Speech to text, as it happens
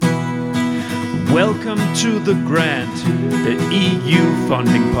Welcome to The Grant, the EU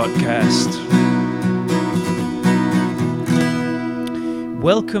funding podcast.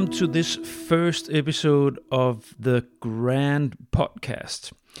 Welcome to this first episode of The Grant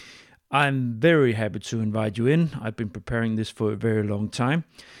podcast. I'm very happy to invite you in. I've been preparing this for a very long time.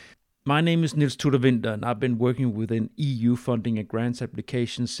 My name is Niels Tudor Winter, and I've been working within EU funding and grants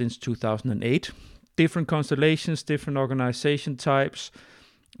applications since 2008. Different constellations, different organization types.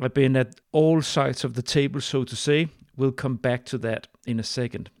 I've been at all sides of the table, so to say. We'll come back to that in a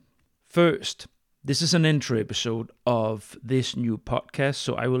second. First, this is an intro episode of this new podcast,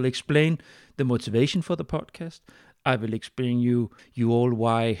 so I will explain the motivation for the podcast. I will explain you all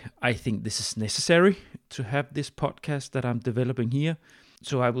why I think this is necessary to have this podcast that I'm developing here.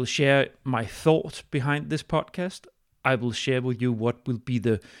 So I will share my thought behind this podcast. I will share with you what will be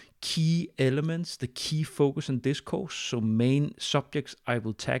the key elements, the key focus and discourse, so main subjects I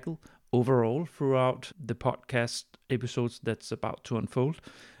will tackle overall throughout the podcast episodes that's about to unfold.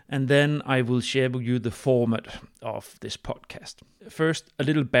 And then I will share with you the format of this podcast. First, a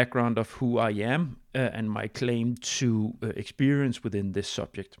little background of who I am and my claim to experience within this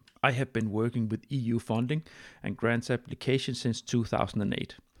subject. I have been working with EU funding and grants applications since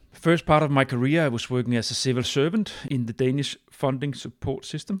 2008. First part of my career, I was working as a civil servant in the Danish funding support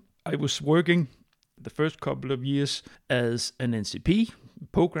system. I was working the first couple of years as an NCP,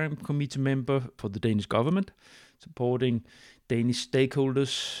 program committee member for the Danish government, supporting Danish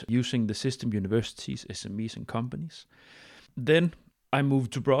stakeholders using the system, universities, SMEs and companies. Then I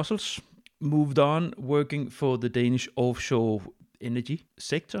moved to Brussels, moved on working for the Danish offshore energy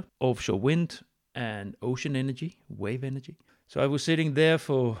sector, offshore wind and ocean energy, wave energy. So I was sitting there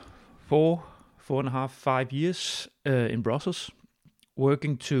for 4.5 years in Brussels,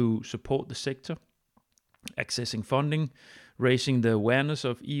 working to support the sector, accessing funding, raising the awareness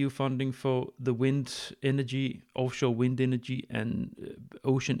of EU funding for the wind energy, offshore wind energy and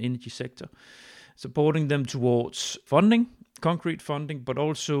ocean energy sector, supporting them towards funding, concrete funding, but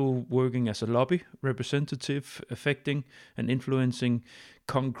also working as a lobby representative, affecting and influencing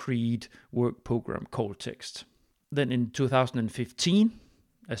concrete work program call text. Then in 2015,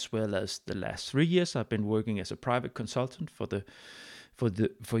 as well as the last 3 years, I've been working as a private consultant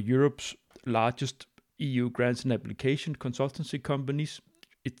for Europe's largest EU grants and application consultancy companies.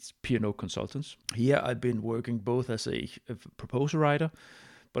 It's P&O Consultants. Here I've been working both as a proposal writer,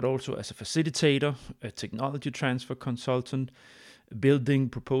 but also as a facilitator, a technology transfer consultant, building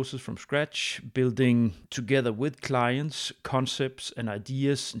proposals from scratch, building together with clients concepts and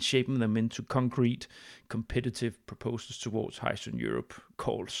ideas and shaping them into concrete competitive proposals towards Hydrogen Europe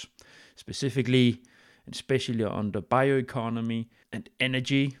calls, specifically and especially under bioeconomy and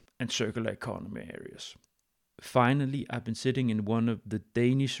energy and circular economy areas. Finally, I've been sitting in one of the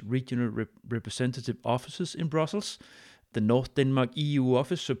Danish regional representative offices in Brussels, the North Denmark EU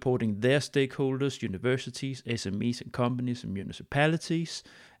office, supporting their stakeholders, universities, SMEs and companies and municipalities,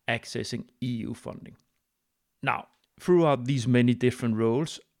 accessing EU funding. Now, throughout these many different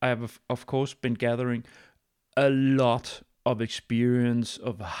roles, I have, of course, been gathering a lot of experience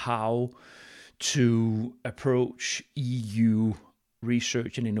of how to approach EU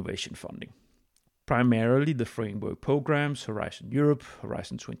research and innovation funding. Primarily the framework programs, Horizon Europe,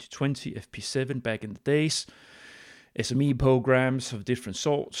 Horizon 2020, FP7 back in the days, SME programs of different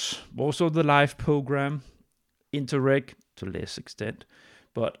sorts, also the LIFE program, Interreg to less extent,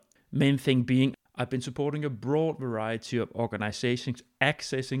 but main thing being I've been supporting a broad variety of organizations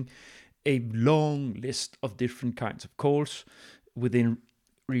accessing a long list of different kinds of calls within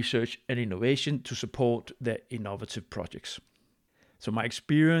research and innovation to support their innovative projects. So my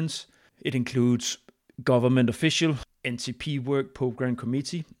experience, it includes government official, NCP work program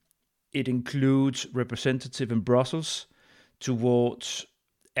committee. It includes representative in Brussels towards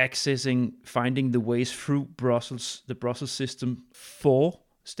accessing, finding the ways through Brussels, the Brussels system for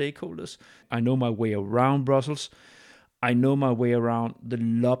stakeholders. I know my way around Brussels. I know my way around the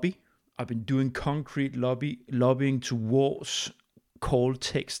lobby. I've been doing concrete lobbying towards call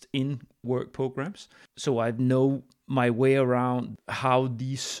text in work programs. So I know my way around how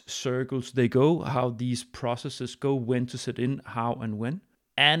these circles they go, how these processes go, when to sit in, how and when.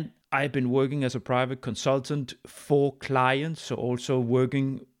 And I've been working as a private consultant for clients, so also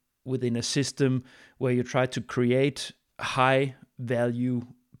working within a system where you try to create high value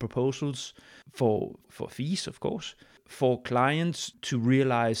proposals for fees, of course, for clients to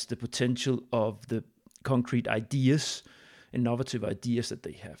realize the potential of the concrete ideas, innovative ideas that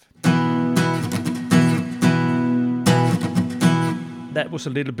they have. That was a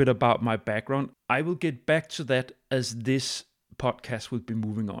little bit about my background. I will get back to that as this podcast will be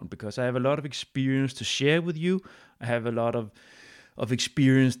moving on, because I have a lot of experience to share with you. I have a lot of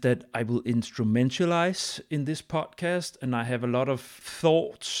experience that I will instrumentalize in this podcast, and I have a lot of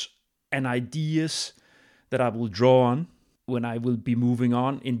thoughts and ideas that I will draw on when I will be moving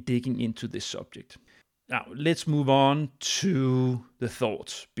on in digging into this subject. Now, let's move on to the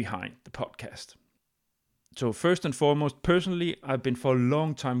thoughts behind the podcast. So first and foremost, personally, I've been for a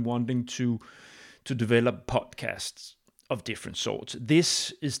long time wanting to develop podcasts of different sorts.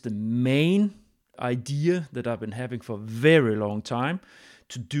 This is the main idea that I've been having for a very long time,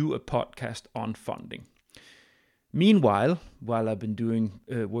 to do a podcast on funding. Meanwhile, while I've been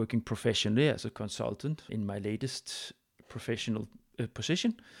working professionally as a consultant in my latest professional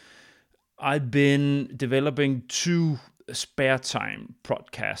position, I've been developing 2 spare time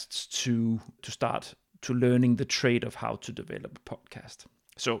podcasts to start to learning the trade of how to develop a podcast.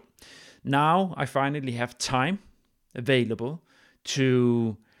 So now I finally have time available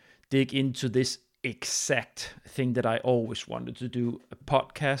to dig into this exact thing that I always wanted to do, a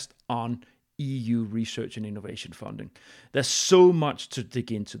podcast on EU research and innovation funding. There's so much to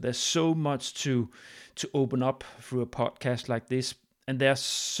dig into. There's so much to open up through a podcast like this. And there are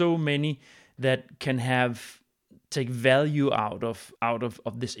so many that can take value out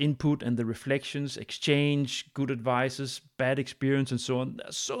of this input and the reflections, exchange, good advices, bad experience, and so on.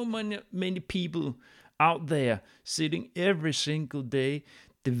 There's so many people out there sitting every single day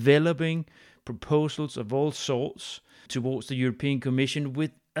developing proposals of all sorts towards the European Commission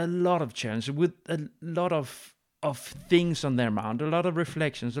with a lot of challenges, with a lot of things on their mind, a lot of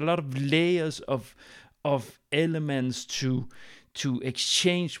reflections, a lot of layers of elements to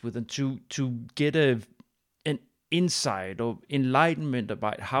exchange with, and to get an insight or enlightenment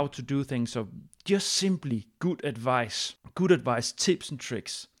about how to do things, or just simply good advice, tips and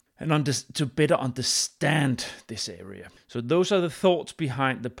tricks, and to better understand this area. So those are the thoughts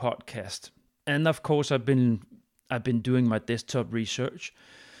behind the podcast. And of course, I've been doing my desktop research,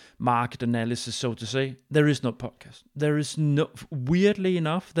 market analysis, so to say. There is no podcast. Weirdly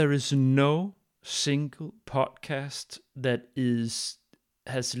enough, there is no single podcast that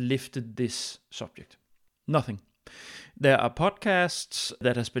has lifted this subject. Nothing. There are podcasts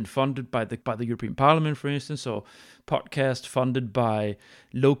that has been funded by the European Parliament, for instance, or podcasts funded by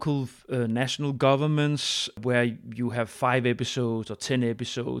local national governments, where you have 5 episodes or 10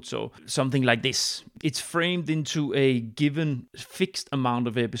 episodes or something like this. It's framed into a given fixed amount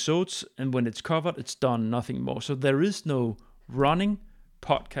of episodes, and when it's covered, it's done, nothing more. So there is no running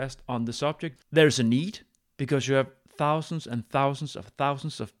podcast on the subject. There's a need, because you have thousands and thousands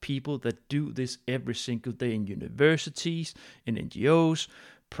of people that do this every single day in universities, in NGOs,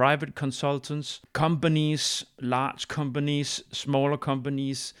 private consultants, companies, large companies, smaller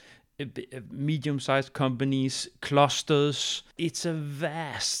companies, medium-sized companies, clusters. It's a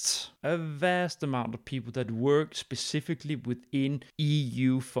vast amount of people that work specifically within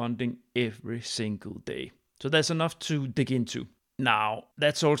EU funding every single day. So there's enough to dig into. Now,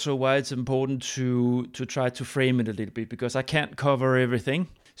 that's also why it's important to try to frame it a little bit, because I can't cover everything.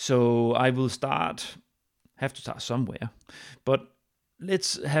 So I will have to start somewhere. But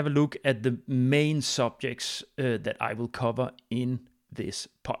let's have a look at the main subjects that I will cover in this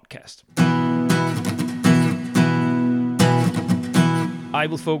podcast. I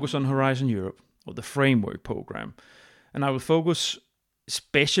will focus on Horizon Europe, or the framework program. And I will focus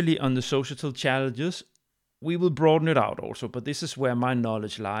especially on the societal challenges. We will broaden it out also, but this is where my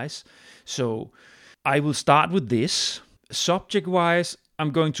knowledge lies. So I will start with this. Subject-wise,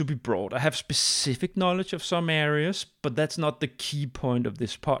 I'm going to be broad. I have specific knowledge of some areas, but that's not the key point of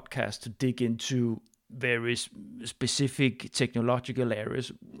this podcast, to dig into very specific technological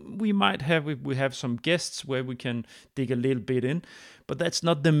areas. We have some guests where we can dig a little bit in, but that's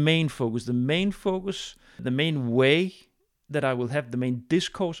not the main focus. The main way that I will have the main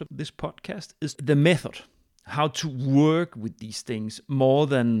discourse of this podcast is the method. How to work with these things, more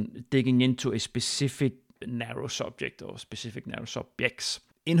than digging into a specific narrow subject or specific narrow subjects.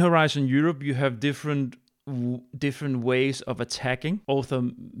 In Horizon Europe, you have different ways of attacking, also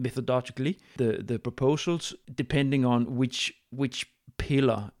methodologically, the proposals, depending on which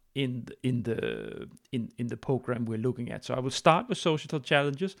pillar in the program we're looking at. So I will start with societal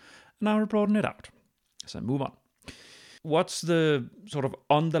challenges, and I will broaden it out as I move on. What's the sort of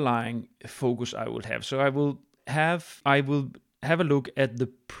underlying focus I will have? So I will have a look at the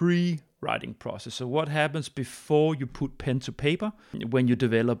pre-writing process. So what happens before you put pen to paper when you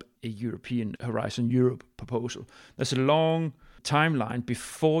develop a European Horizon Europe proposal? There's a long timeline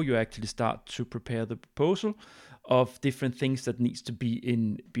before you actually start to prepare the proposal, of different things that needs to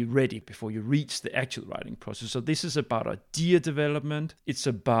be ready before you reach the actual writing process. So this is about idea development. It's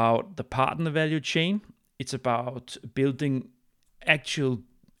about the partner value chain. It's about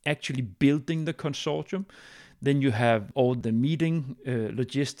actually building the consortium. Then you have all the meeting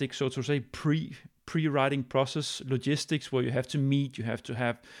logistics, so to say, pre-writing process logistics, where you have to meet, you have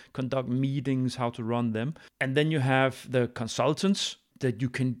to conduct meetings, how to run them. And then you have the consultants that you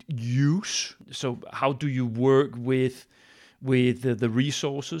can use. So how do you work with the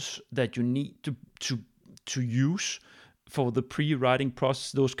resources that you need to use for the pre-writing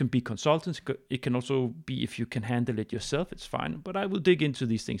process? Those can be consultants. It can also be, if you can handle it yourself, it's fine. But I will dig into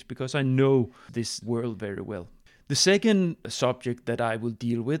these things because I know this world very well. The second subject that I will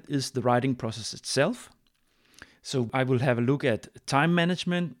deal with is the writing process itself. So I will have a look at time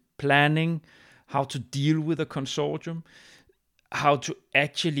management, planning, how to deal with a consortium, how to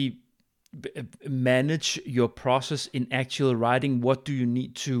actually manage your process in actual writing. How do you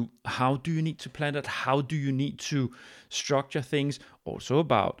need to plan it? How do you need to structure things? Also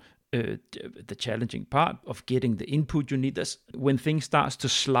about the challenging part of getting the input you need. That's when things starts to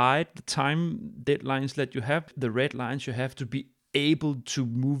slide, the time deadlines that you have, the red lines, you have to be able to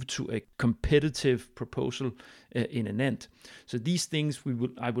move to a competitive proposal in an end. So these things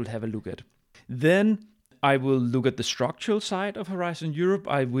I will have a look at. Then I will look at the structural side of Horizon Europe.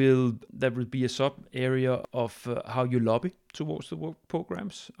 There will be a sub area of how you lobby towards the work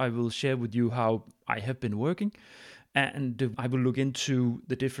programs. I will share with you how I have been working, and I will look into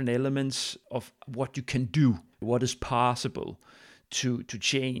the different elements of what you can do, what is possible to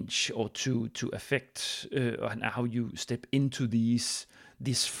change or to affect, and how you step into this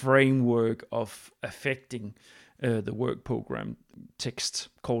framework of affecting the work program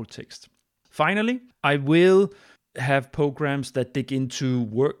call text. Finally, I will have programs that dig into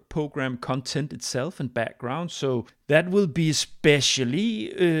work program content itself and background. So that will be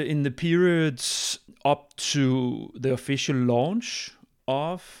especially in the periods up to the official launch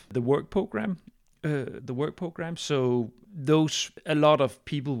of the work program. So a lot of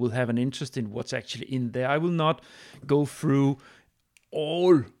people will have an interest in what's actually in there. I will not go through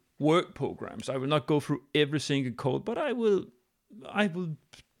all work programs. I will not go through every single code, but I will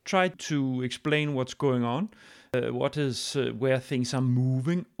try to explain what's going on, where things are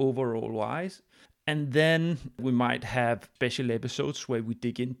moving overall wise. And then we might have special episodes where we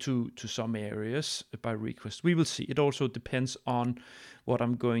dig into some areas by request. We will see. It also depends on what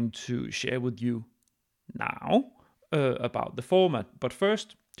I'm going to share with you now about the format. But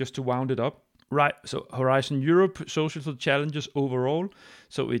first, just to round it up, right? So Horizon Europe, social challenges overall.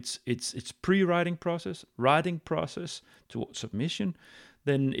 So it's pre-writing process, writing process towards submission.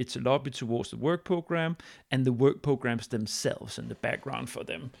 Then it's a lobby towards the work program and the work programs themselves and the background for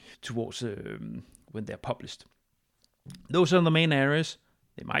them towards when they're published. Those are the main areas.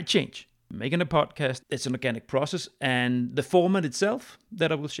 They might change. Making a podcast, it's an organic process, and the format itself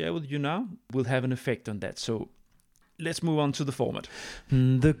that I will share with you now will have an effect on that. So let's move on to the format.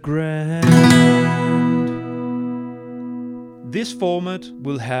 The grand. This format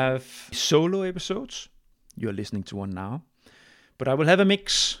will have solo episodes. You're listening to one now. But I will have a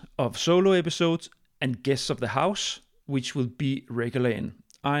mix of solo episodes and guests of the house, which will be regular in.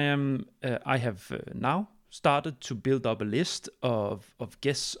 I have now started to build up a list of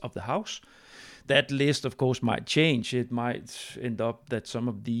guests of the house. That list, of course, might change. It might end up that some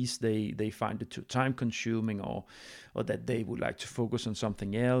of these, they find it too time consuming, or that they would like to focus on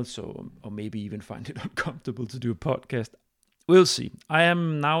something else, or maybe even find it uncomfortable to do a podcast. We'll see. I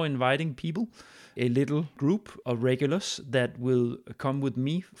am now inviting people, a little group of regulars that will come with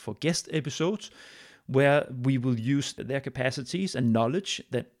me for guest episodes, where we will use their capacities and knowledge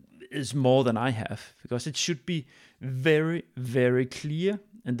that is more than I have, because it should be very, very clear.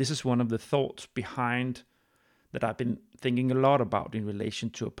 And this is one of the thoughts behind that I've been thinking a lot about in relation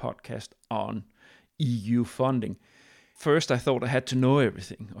to a podcast on EU funding. First, I thought I had to know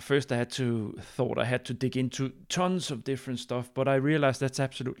everything. First, I thought I had to dig into tons of different stuff, but I realized that's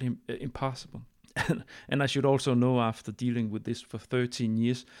absolutely impossible. And I should also know, after dealing with this for 13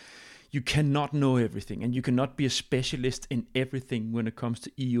 years, you cannot know everything, and you cannot be a specialist in everything when it comes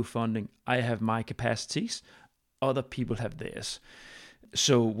to EU funding. I have my capacities, other people have theirs.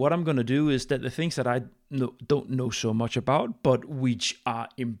 So what I'm going to do is that the things that I don't know so much about, but which are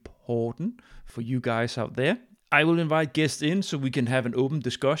important for you guys out there, I will invite guests in so we can have an open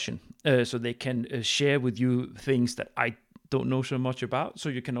discussion, so they can share with you things that I don't know so much about, so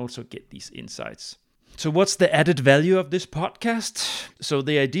you can also get these insights. So what's the added value of this podcast? So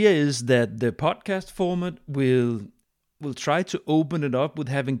the idea is that the podcast format will try to open it up with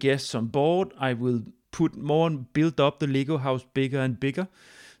having guests on board. I will put more and build up the Lego house bigger and bigger.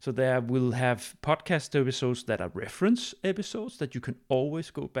 So there will have podcast episodes that are reference episodes that you can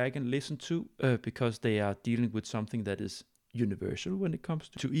always go back and listen to because they are dealing with something that is universal when it comes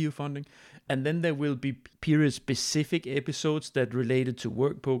to EU funding. And then there will be period-specific episodes that related to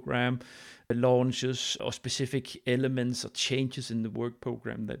work program launches or specific elements or changes in the work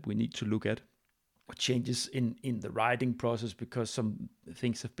program that we need to look at. Or changes in the writing process because some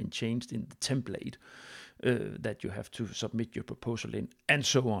things have been changed in the template that you have to submit your proposal in, and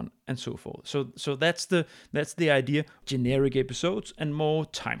so on and so forth. So that's the idea. Generic episodes and more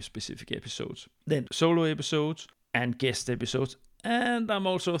time-specific episodes. Then solo episodes and guest episodes. And I'm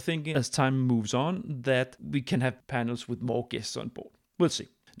also thinking as time moves on that we can have panels with more guests on board. We'll see.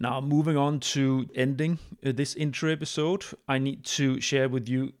 Now moving on to ending this intro episode, I need to share with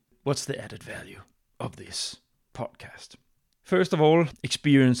you what's the added value of this podcast. First of all,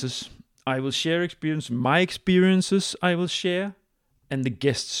 experiences. I will share my experiences I will share, and the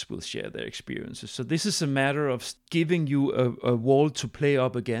guests will share their experiences. So this is a matter of giving you a wall to play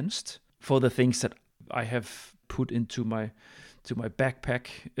up against for the things that I have put into my backpack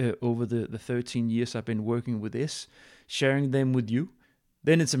over the 13 years I've been working with this, sharing them with you.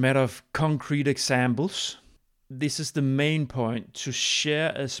 Then it's a matter of concrete examples. This is the main point, to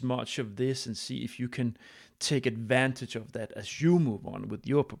share as much of this and see if you can take advantage of that as you move on with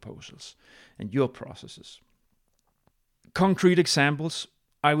your proposals and your processes. Concrete examples,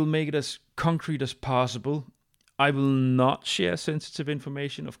 I will make it as concrete as possible. I will not share sensitive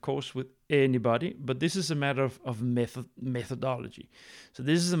information, of course, with anybody, but this is a matter of methodology. So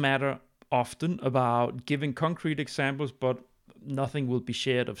this is a matter often about giving concrete examples, but nothing will be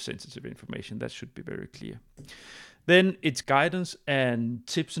shared of sensitive information. That should be very clear. Then it's guidance and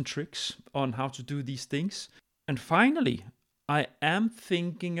tips and tricks on how to do these things. And finally, I am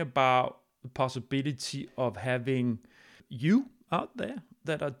thinking about the possibility of having you out there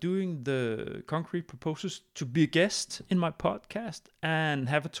that are doing the concrete proposals to be a guest in my podcast and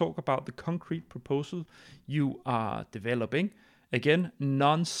have a talk about the concrete proposal you are developing. Again,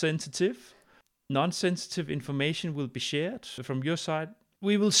 non-sensitive information will be shared from your side.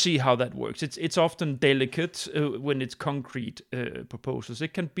 We will see how that works. It's often delicate when it's concrete proposals.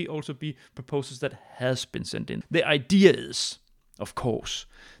 It can also be proposals that has been sent in. The idea is, of course,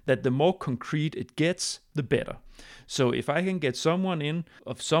 that the more concrete it gets, the better. So if I can get someone in,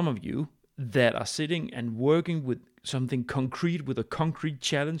 of some of you that are sitting and working with something concrete, with a concrete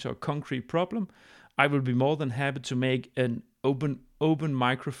challenge or concrete problem, I will be more than happy to make an open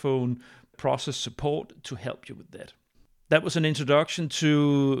microphone process support to help you with that. That was an introduction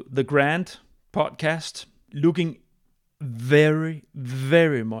to the Grand podcast. Looking very,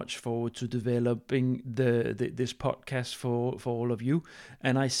 very much forward to developing this podcast for all of you.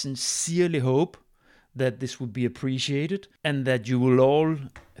 And I sincerely hope that this will be appreciated and that you will all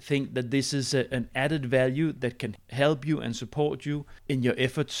think that this is an added value that can help you and support you in your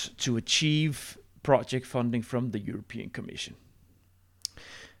efforts to achieve project funding from the European Commission.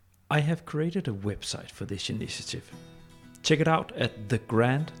 I have created a website for this initiative. Check it out at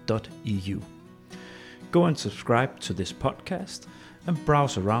thegrand.eu. Go and subscribe to this podcast and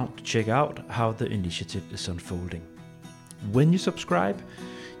browse around to check out how the initiative is unfolding. When you subscribe,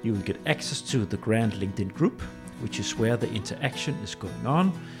 you will get access to the Grand LinkedIn group, which is where the interaction is going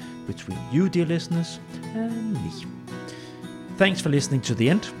on between you, dear listeners, and me. Thanks for listening to the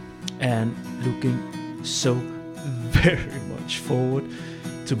end and looking so very much forward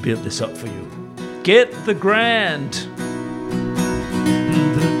to build this up for you. Get the Grand!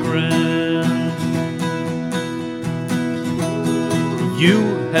 The Grand. You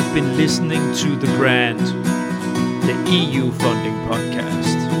have been listening to The Grand, the EU funding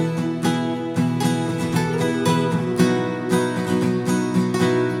podcast.